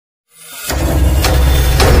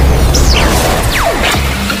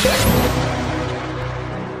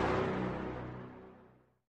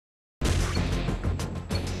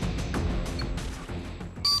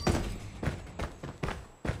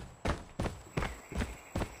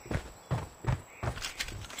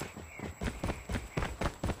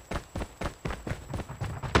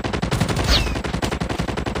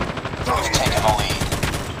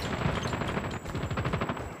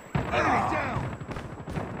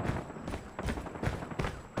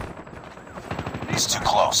It's too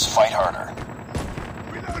close. Fight harder.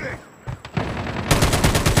 Reloading.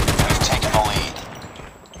 We've taken the lead.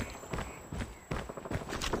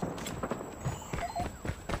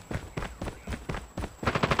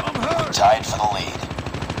 I'm hurt. We've tied for the lead.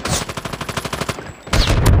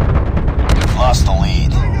 We've lost the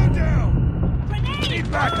lead. Tango down. Grenade.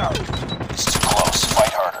 Need backup. It's too close.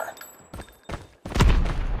 Fight harder.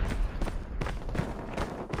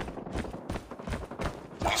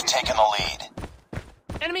 We've taken the lead.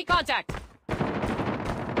 Enemy contact!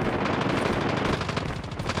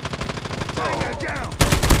 Tango down.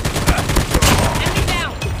 Enemy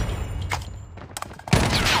down!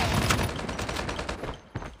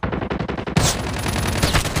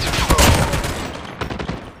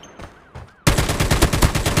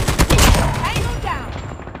 Tango down!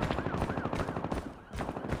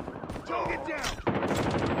 Target down.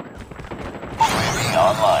 UAV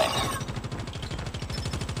online.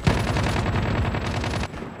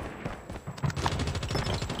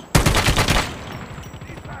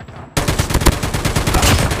 Need backup.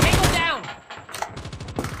 Tango down!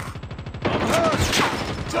 I'm hurt.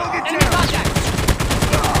 Target Enemy down. contact!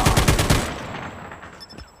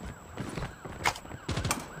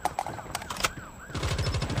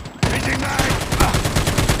 Changing mag.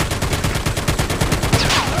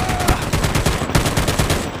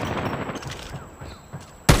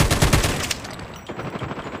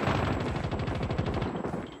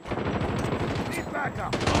 Need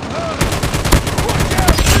backup. I'm hurt. Watch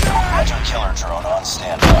out. Hunter killer drone on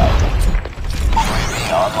standby.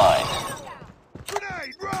 UAV online.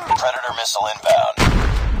 Grenade. Run. Predator missile inbound.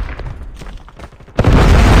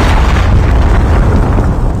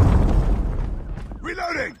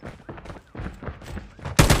 Reloading.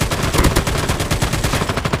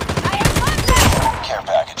 I have contact! Care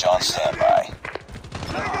package on standby.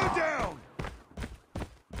 Tango down.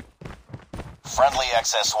 Friendly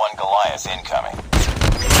XS-1 Goliath incoming.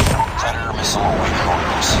 Predator missile awaiting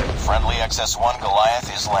orders. Friendly XS-1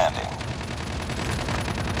 Goliath is landing.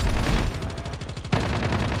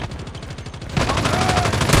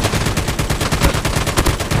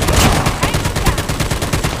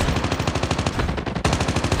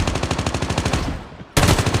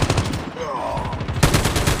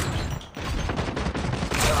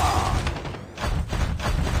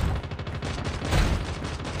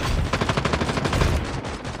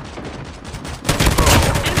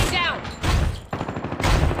 Enemy down!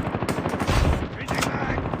 Changing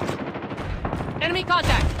mag. Enemy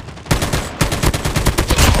contact!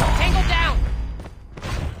 Tango down!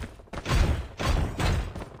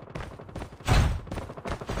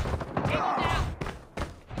 Tango down!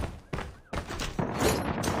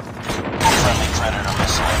 Friendly Predator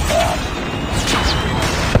missile inbound.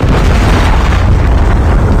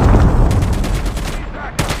 Need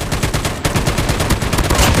backup.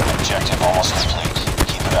 Objective almost complete.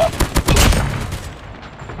 Keep it up.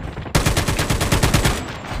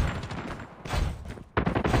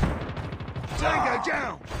 Tango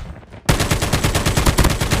down.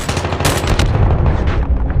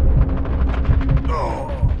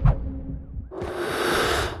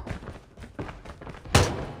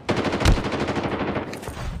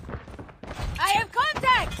 I have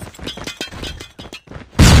contact!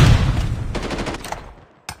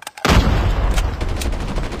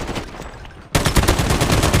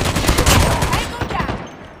 Tango down!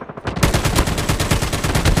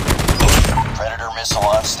 Predator missile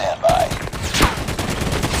on standby.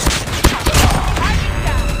 Target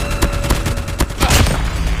down!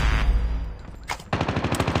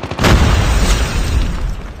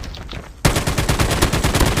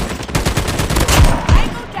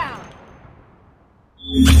 Tango down!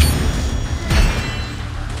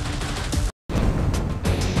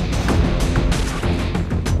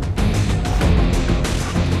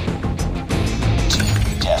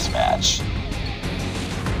 Team deathmatch.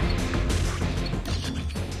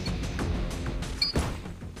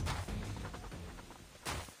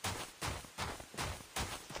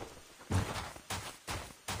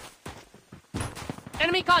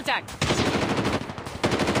 Enemy contact!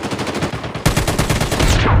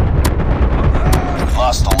 We've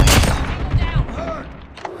lost the lead. Tango down! Hurt.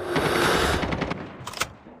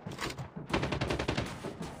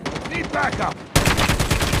 Need backup.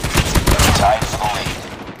 Tied for the lead.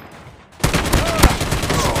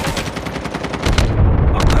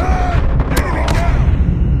 I'm hurt. Enemy down.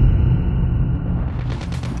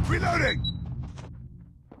 Reloading.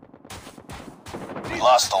 We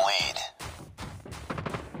lost the lead.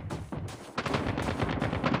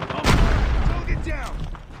 I'm hurt. Target down.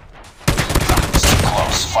 It's too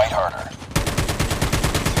close. Fight harder.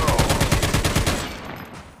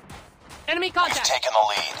 Enemy We've contact. taken the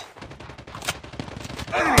lead.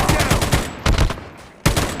 Enemy down!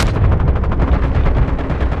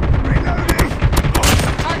 Reloading!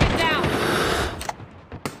 Target down.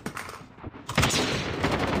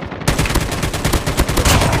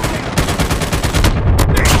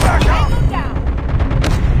 Need backup! Tango down.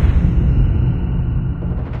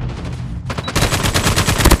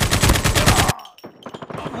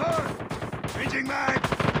 I'm hurt! Changing mag!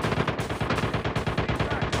 Need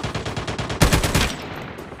backup!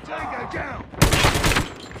 Tango down!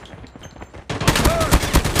 I'm hurt!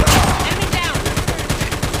 Enemy down.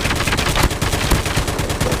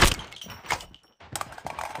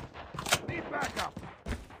 Need backup!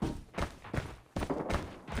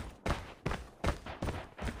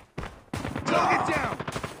 Target down!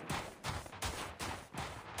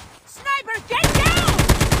 Sniper, get down.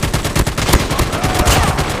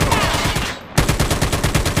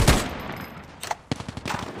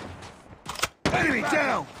 Enemy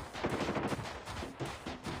down!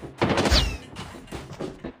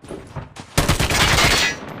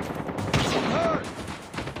 I'm hurt!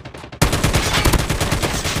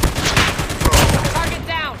 Target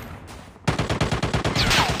down.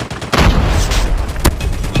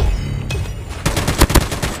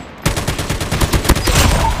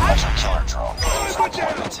 Hunter killer drone ready for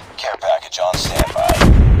deployment. Care package on standby.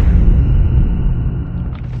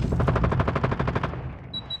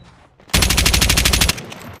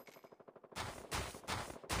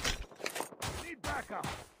 Need backup!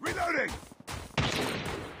 Reloading!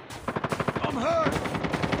 I'm hurt!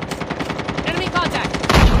 Enemy contact.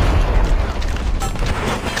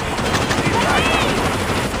 Need backup!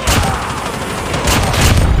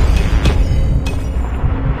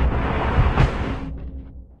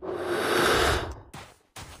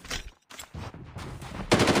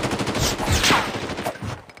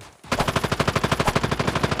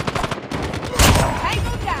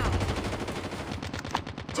 Tango down.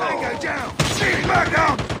 Tango down! Need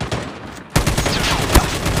backup!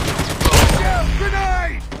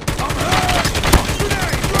 Grenade! I'm hurt!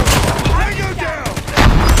 Grenade! Tango down!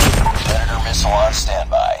 Predator missile on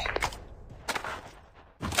standby.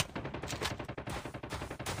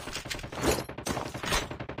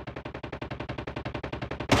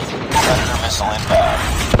 Predator missile inbound.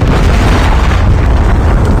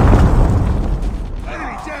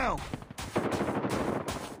 Enemy down!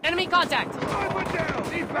 Enemy contact. Sniper down!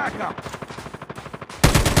 Need backup! Need backup!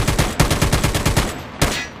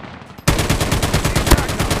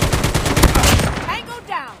 Tango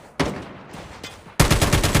down.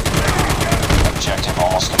 Objective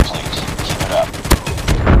almost complete. Keep it up.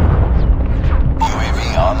 UAV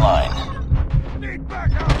online. Need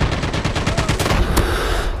backup!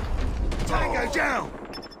 Tango down!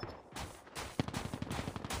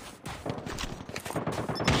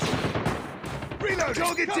 Reload!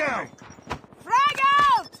 Target down! Frag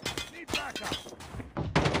out. Need backup!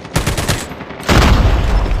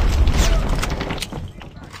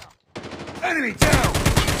 Enemy down!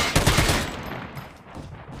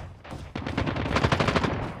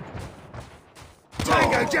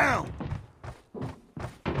 Tango down!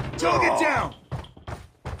 Target down!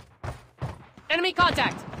 Enemy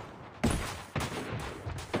contact.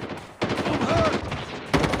 I'm hurt!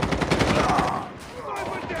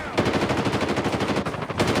 Sniper down!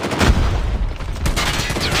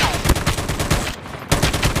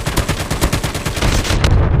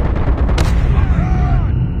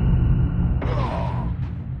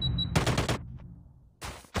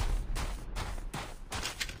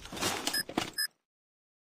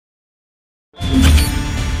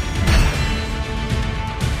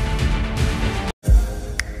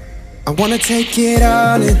 I wanna take it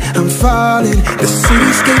all in, I'm falling. The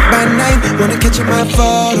cityscape by night, wanna catch in my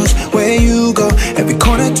photos. Where you go, every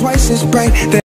corner twice as bright.